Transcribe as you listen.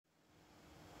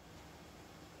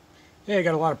Hey, I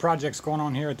got a lot of projects going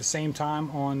on here at the same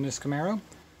time on this Camaro,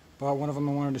 but one of them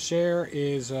I wanted to share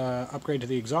is upgrade to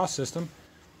the exhaust system,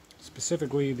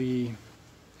 specifically the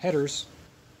headers.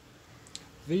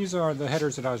 These are the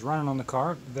headers that I was running on the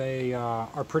car. They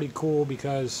are pretty cool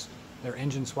because they're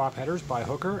engine swap headers by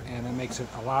Hooker, and it makes it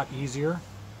a lot easier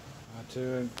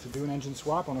to do an engine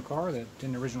swap on a car that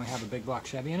didn't originally have a big block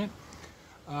Chevy in it.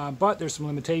 But there's some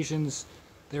limitations.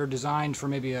 They're designed for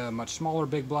maybe a much smaller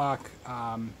big block,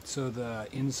 so the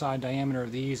inside diameter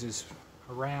of these is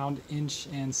around 1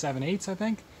 7/8", I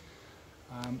think.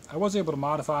 I was able to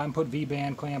modify them, put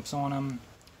V-band clamps on them,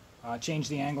 change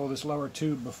the angle of this lower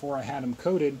tube before I had them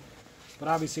coated, but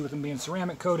obviously with them being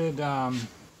ceramic coated,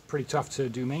 pretty tough to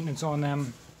do maintenance on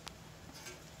them.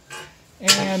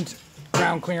 And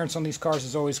ground clearance on these cars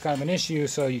is always kind of an issue,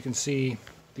 so you can see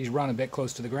these run a bit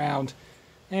close to the ground,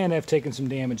 and I've taken some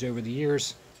damage over the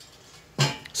years.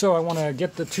 So I want to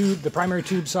get the primary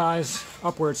tube size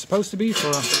up where it's supposed to be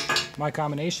for my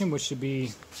combination, which should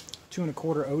be 2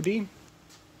 1/4 OD,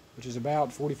 which is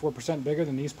about 44% bigger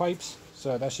than these pipes.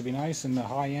 So that should be nice in the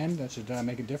high end. That should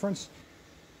make a difference.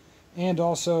 And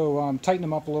also tighten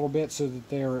them up a little bit so that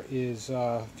there is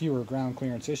fewer ground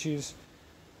clearance issues.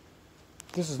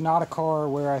 This is not a car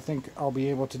where I think I'll be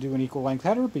able to do an equal length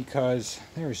header because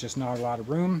there is just not a lot of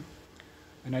room.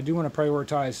 And I do want to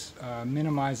prioritize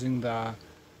minimizing the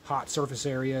hot surface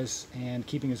areas and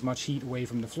keeping as much heat away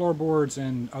from the floorboards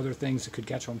and other things that could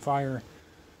catch on fire.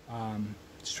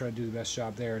 Just try to do the best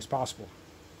job there as possible.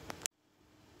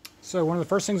 So one of the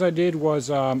first things I did was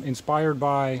inspired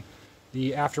by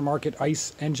the aftermarket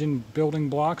ICE engine building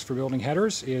blocks for building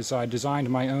headers, is I designed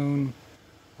my own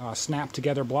snap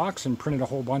together blocks and printed a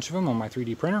whole bunch of them on my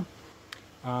 3D printer.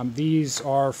 These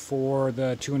are for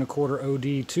the 2 1/4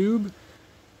 OD tube.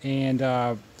 And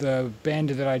the bend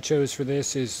that I chose for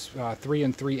this is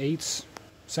 3 3/8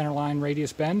 centerline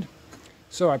radius bend.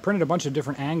 So I printed a bunch of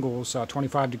different angles,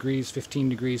 25 degrees, 15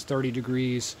 degrees, 30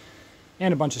 degrees,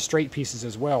 and a bunch of straight pieces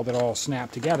as well that all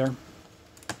snap together.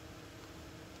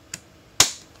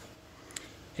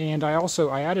 And I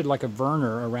added like a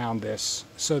verner around this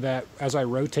so that as I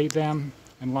rotate them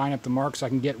and line up the marks, I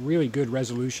can get really good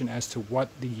resolution as to what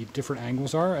the different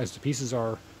angles are as the pieces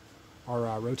are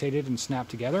rotated and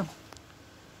snapped together.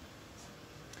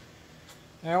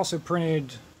 I also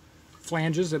printed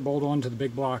flanges that bolt onto the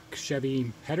big block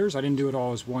Chevy headers. I didn't do it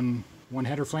all as one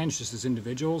header flange, just as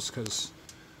individuals, because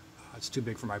it's too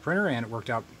big for my printer, and it worked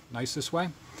out nice this way.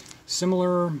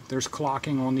 Similar, there's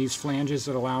clocking on these flanges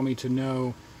that allow me to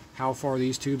know how far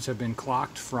these tubes have been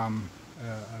clocked from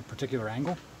a particular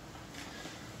angle.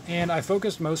 And I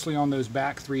focused mostly on those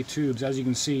back 3 tubes. As you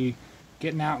can see,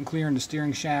 getting out and clearing the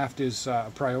steering shaft is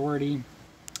a priority,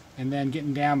 and then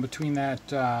getting down between that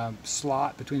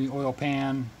slot between the oil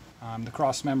pan, the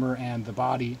cross member, and the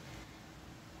body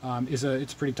it's a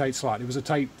pretty tight slot. It was a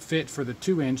tight fit for the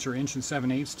 2 inch or 1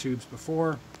 7/8" tubes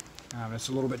before. It's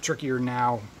a little bit trickier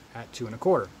now at 2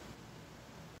 1/4.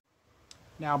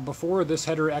 Now before, this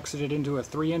header exited into a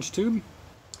 3-inch tube,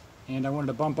 and I wanted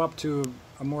to bump up to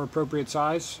a more appropriate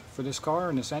size for this car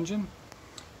and this engine.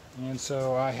 And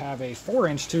so I have a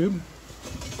 4-inch tube,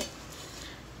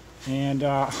 and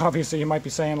obviously you might be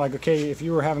saying, like, okay, if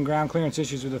you were having ground clearance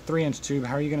issues with a 3-inch tube,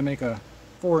 how are you going to make a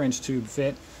 4-inch tube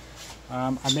fit?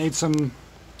 I made some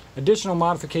additional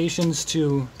modifications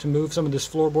to move some of this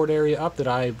floorboard area up that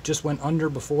I just went under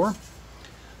before,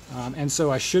 and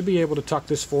so I should be able to tuck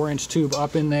this 4-inch tube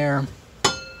up in there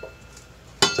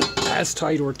as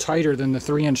tight or tighter than the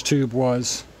 3-inch tube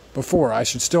was before. I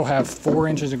should still have 4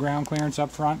 inches of ground clearance up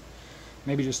front,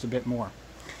 maybe just a bit more.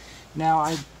 Now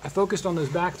I focused on those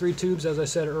back 3 tubes, as I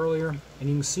said earlier, and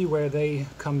you can see where they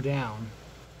come down.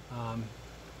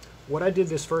 What I did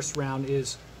this first round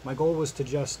is, my goal was to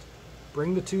just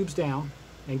bring the tubes down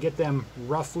and get them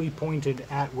roughly pointed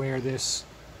at where this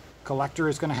collector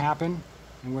is going to happen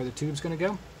and where the tube's going to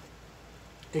go,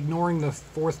 ignoring the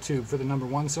 4th tube for the number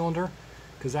 1 cylinder,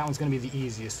 because that one's going to be the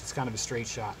easiest. It's kind of a straight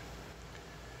shot.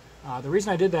 The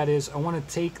reason I did that is I want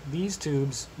to take these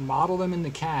tubes, model them in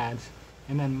the CAD,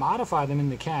 and then modify them in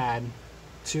the CAD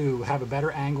to have a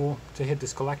better angle to hit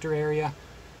this collector area,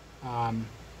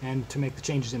 and to make the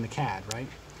changes in the CAD, right?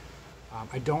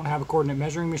 I don't have a coordinate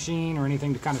measuring machine or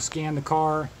anything to kind of scan the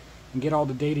car and get all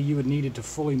the data you would need to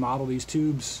fully model these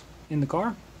tubes in the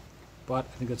car, but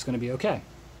I think that's going to be okay.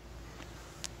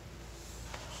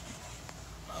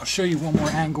 I'll show you one more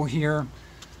angle here.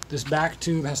 This back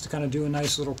tube has to kind of do a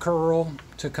nice little curl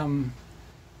to come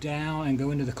down and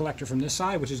go into the collector from this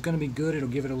side, which is going to be good. It'll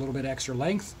give it a little bit extra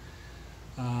length.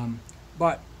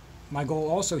 But my goal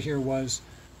also here was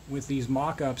with these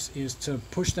mock-ups is to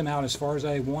push them out as far as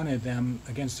I wanted them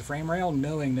against the frame rail,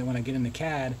 knowing that when I get in the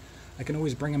CAD, I can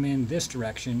always bring them in this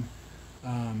direction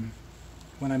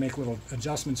when I make little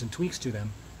adjustments and tweaks to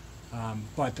them,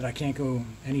 but that I can't go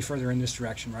any further in this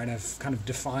direction, right? I've kind of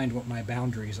defined what my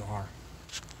boundaries are.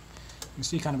 You can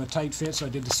see kind of a tight fit, so I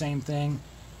did the same thing.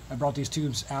 I brought these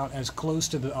tubes out as close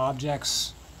to the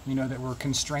objects, you know, that were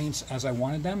constraints as I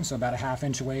wanted them, so about a ½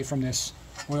 inch away from this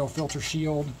oil filter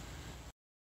shield.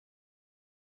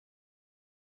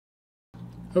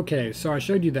 Okay, so I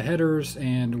showed you the headers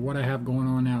and what I have going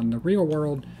on out in the real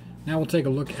world. Now we'll take a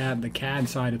look at the CAD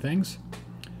side of things.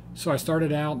 So I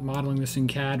started out modeling this in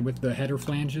CAD with the header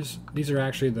flanges. These are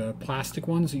actually the plastic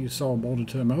ones that you saw bolted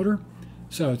to the motor.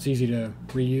 So it's easy to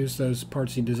reuse those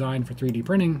parts you designed for 3D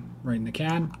printing right in the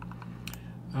CAD.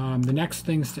 The next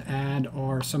things to add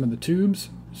are some of the tubes.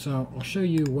 So I'll show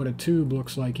you what a tube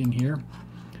looks like in here.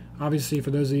 Obviously,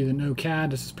 for those of you that know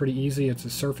CAD, this is pretty easy. It's a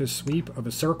surface sweep of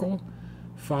a circle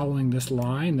following this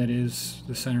line that is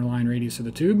the center line radius of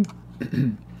the tube.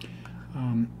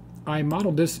 I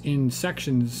modeled this in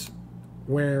sections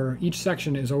where each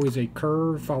section is always a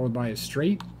curve followed by a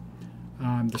straight.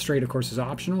 The straight, of course, is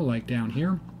optional, like down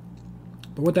here.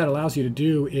 But what that allows you to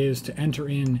do is to enter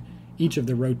in each of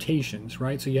the rotations,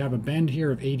 right? So you have a bend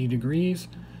here of 80 degrees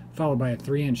followed by a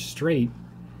 3-inch straight.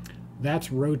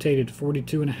 That's rotated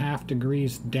 42.5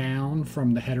 degrees down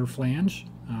from the header flange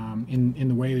in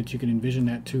the way that you can envision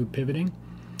that tube pivoting.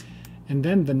 And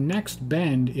then the next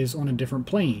bend is on a different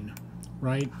plane,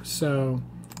 right? So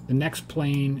the next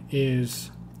plane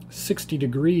is 60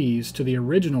 degrees to the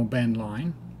original bend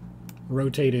line,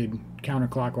 rotated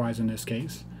counterclockwise in this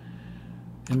case.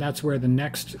 And that's where the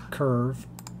next curve,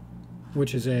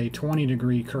 which is a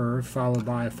 20-degree curve followed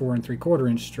by a 4 3/4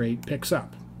 inch straight, picks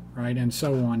up, right? And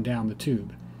so on down the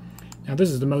tube. Now this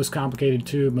is the most complicated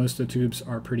tube. Most of the tubes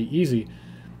are pretty easy.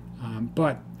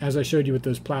 But as I showed you with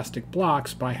those plastic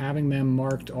blocks, by having them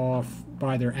marked off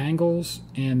by their angles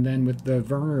and then with the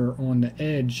vernier on the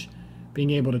edge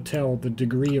being able to tell the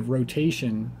degree of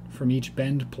rotation from each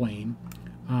bend plane,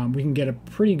 we can get a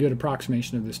pretty good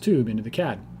approximation of this tube into the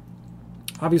CAD.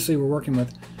 Obviously we're working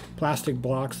with plastic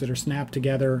blocks that are snapped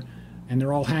together and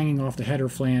they're all hanging off the header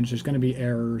flange. There's going to be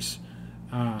errors,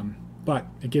 but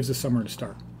it gives us somewhere to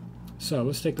start. So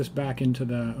let's take this back into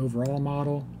the overall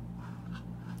model.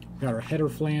 We've got our header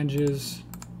flanges.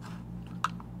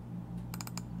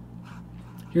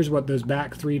 Here's what those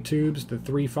back 3 tubes, the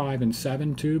 3, 5, and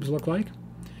 7 tubes look like.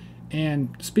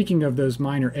 And speaking of those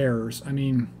minor errors, I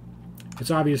mean, it's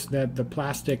obvious that the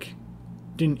plastic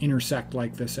didn't intersect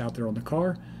like this out there on the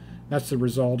car. That's the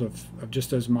result of just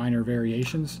those minor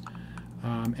variations.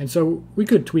 And so we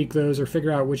could tweak those or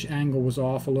figure out which angle was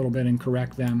off a little bit and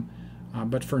correct them.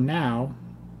 But for now,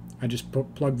 I just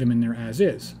plug them in there as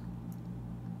is.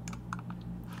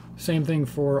 Same thing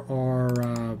for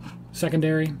our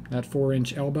secondary, that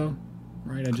 4-inch elbow,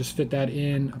 right? I just fit that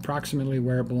in approximately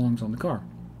where it belongs on the car.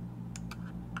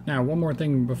 Now, one more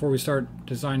thing before we start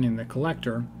designing the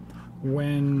collector.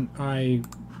 When I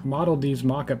modeled these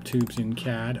mock-up tubes in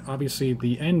CAD, obviously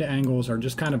the end angles are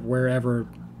just kind of wherever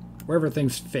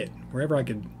things fit, wherever I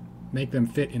could make them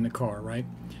fit in the car, right?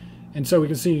 And so we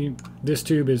can see this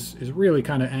tube is really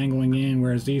kind of angling in,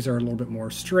 whereas these are a little bit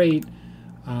more straight.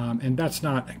 And that's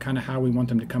not kind of how we want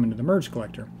them to come into the merge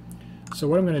collector. So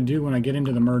what I'm going to do when I get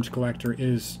into the merge collector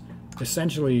is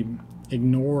essentially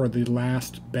ignore the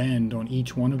last bend on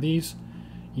each one of these.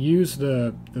 Use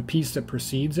the piece that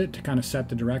precedes it to kind of set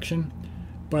the direction,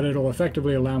 but it'll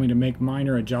effectively allow me to make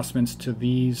minor adjustments to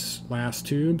these last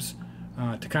tubes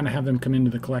to kind of have them come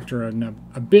into the collector in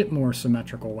a bit more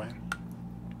symmetrical way.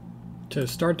 To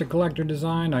start the collector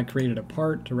design, I created a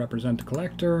part to represent the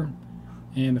collector.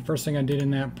 And the first thing I did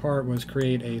in that part was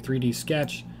create a 3D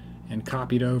sketch and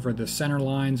copied over the center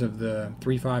lines of the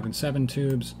 3, 5, and 7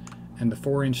 tubes and the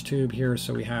 4-inch tube here,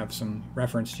 so we have some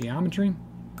reference geometry.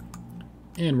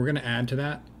 And we're going to add to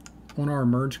that. On our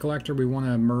merge collector, we want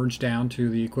to merge down to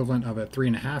the equivalent of a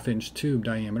 3.5-inch tube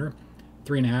diameter.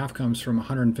 3.5 comes from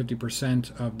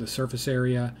 150% of the surface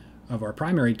area of our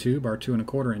primary tube, our 2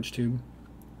 1/4-inch tube.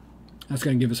 That's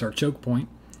going to give us our choke point.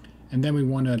 And then we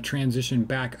want to transition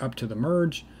back up to the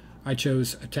merge. I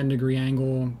chose a 10-degree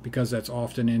angle because that's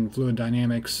often in fluid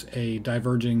dynamics a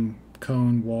diverging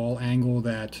cone wall angle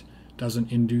that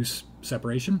doesn't induce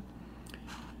separation.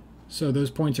 So those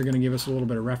points are going to give us a little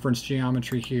bit of reference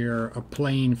geometry here, a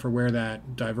plane for where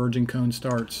that diverging cone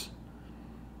starts.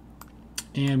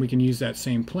 And we can use that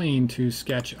same plane to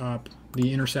sketch up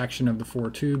the intersection of the 4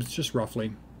 tubes, just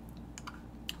roughly.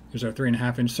 Here's our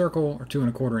 3.5-inch circle, our 2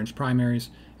 1/4-inch primaries,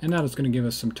 and that is going to give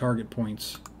us some target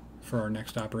points for our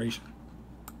next operation.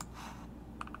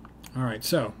 Alright,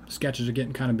 so sketches are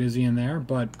getting kind of busy in there,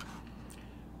 but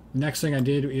the next thing I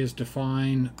did is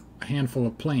define a handful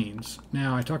of planes.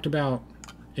 Now, I talked about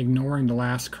ignoring the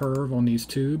last curve on these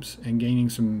tubes and gaining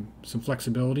some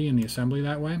flexibility in the assembly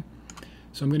that way.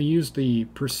 So I'm going to use the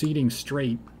preceding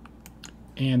straight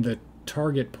and the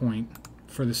target point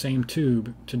for the same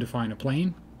tube to define a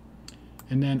plane.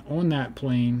 And then on that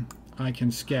plane, I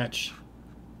can sketch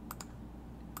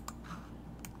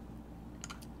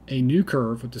a new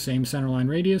curve with the same centerline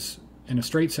radius and a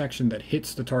straight section that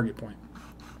hits the target point.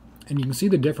 And you can see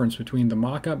the difference between the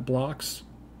mock-up blocks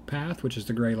path, which is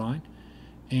the gray line,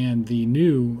 and the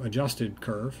new adjusted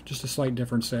curve. Just a slight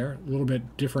difference there. A little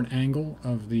bit different angle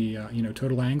of the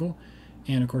total angle,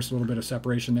 and of course a little bit of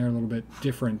separation there, a little bit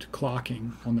different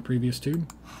clocking on the previous tube.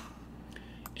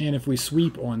 And if we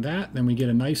sweep on that, then we get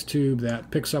a nice tube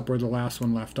that picks up where the last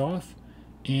one left off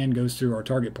and goes through our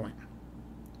target point.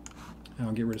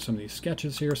 I'll get rid of some of these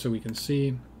sketches here so we can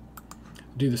see.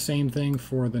 Do the same thing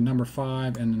for the number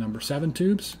 5 and the number 7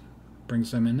 tubes.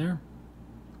 Brings them in there.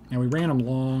 Now we ran them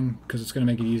long because it's going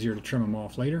to make it easier to trim them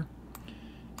off later.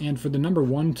 And for the number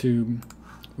 1 tube,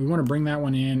 we want to bring that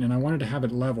one in, and I wanted to have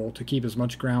it level to keep as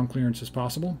much ground clearance as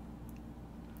possible.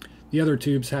 The other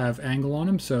tubes have angle on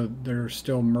them, so they're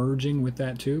still merging with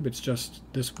that tube. It's just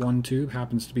this one tube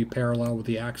happens to be parallel with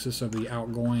the axis of the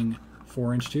outgoing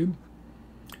 4-inch tube.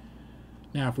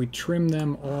 Now if we trim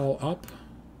them all up,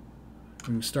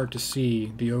 we start to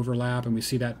see the overlap, and we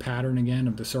see that pattern again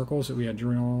of the circles that we had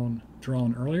drawn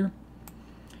earlier.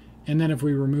 And then if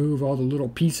we remove all the little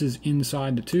pieces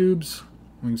inside the tubes,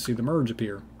 we can see the merge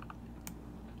appear.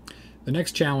 The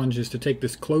next challenge is to take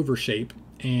this clover shape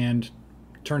and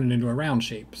turn it into a round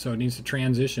shape. So it needs to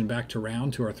transition back to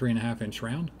round, to our 3.5-inch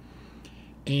round.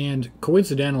 And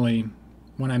coincidentally,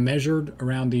 when I measured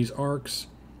around these arcs,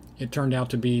 it turned out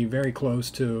to be very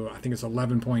close to, I think it's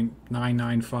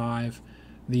 11.995,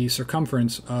 the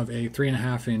circumference of a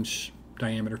 3.5-inch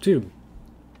diameter tube.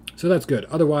 So that's good.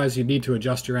 Otherwise, you need to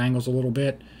adjust your angles a little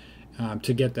bit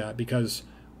to get that, because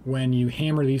when you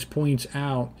hammer these points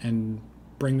out and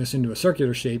bring this into a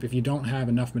circular shape, if you don't have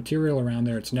enough material around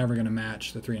there, it's never going to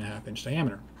match the 3.5-inch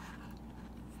diameter.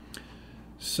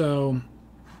 So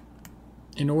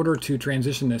in order to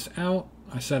transition this out,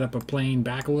 I set up a plane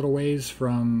back a little ways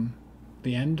from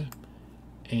the end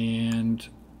and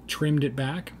trimmed it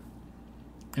back,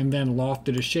 and then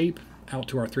lofted a shape out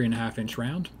to our 3.5-inch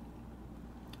round.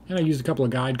 And I used a couple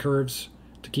of guide curves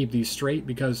to keep these straight,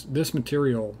 because this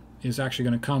material is actually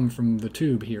going to come from the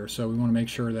tube here, so we want to make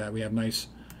sure that we have nice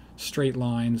straight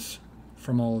lines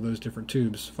from all of those different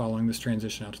tubes following this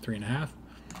transition out to 3.5.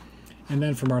 And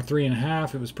then from our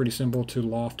 3.5, it was pretty simple to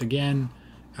loft again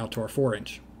out to our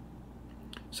 4-inch.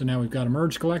 So now we've got a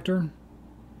merge collector.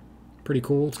 Pretty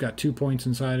cool. It's got 2 points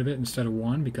inside of it instead of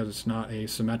 1, because it's not a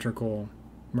symmetrical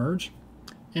merge.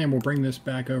 And we'll bring this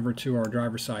back over to our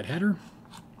driver's side header.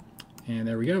 And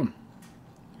there we go.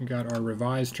 We got our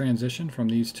revised transition from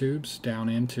these tubes down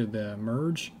into the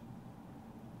merge.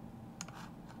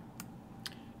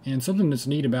 And something that's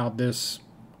neat about this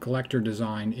collector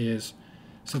design is,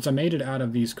 since I made it out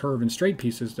of these curve and straight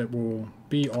pieces that will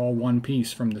be all one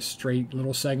piece from the straight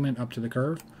little segment up to the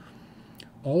curve,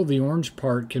 all of the orange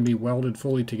part can be welded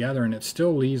fully together, and it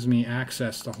still leaves me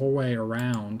access the whole way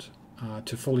around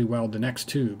to fully weld the next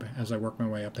tube as I work my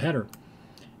way up the header.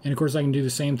 And of course I can do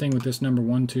the same thing with this number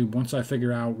 1 tube. Once I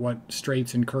figure out what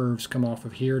straights and curves come off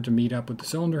of here to meet up with the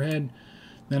cylinder head,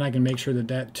 then I can make sure that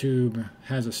that tube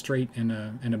has a straight and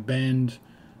a bend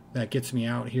that gets me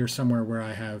out here somewhere where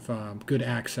I have good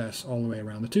access all the way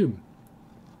around the tube.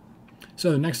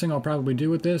 So the next thing I'll probably do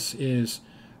with this is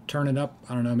turn it up,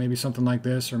 I don't know, maybe something like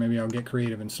this, or maybe I'll get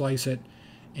creative and slice it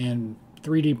and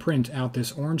 3D print out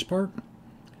this orange part.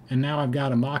 And now I've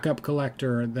got a mock-up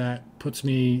collector that puts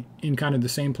me in kind of the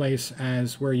same place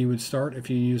as where you would start if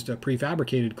you used a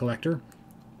prefabricated collector.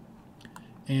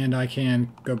 And I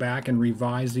can go back and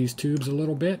revise these tubes a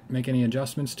little bit, make any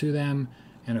adjustments to them,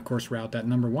 and of course route that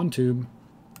number 1 tube.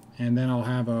 And then I'll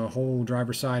have a whole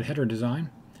driver's side header design.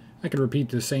 I could repeat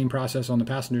the same process on the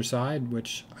passenger side,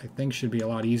 which I think should be a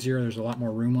lot easier. There's a lot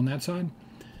more room on that side.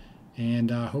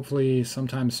 And hopefully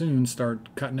sometime soon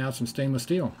start cutting out some stainless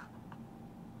steel.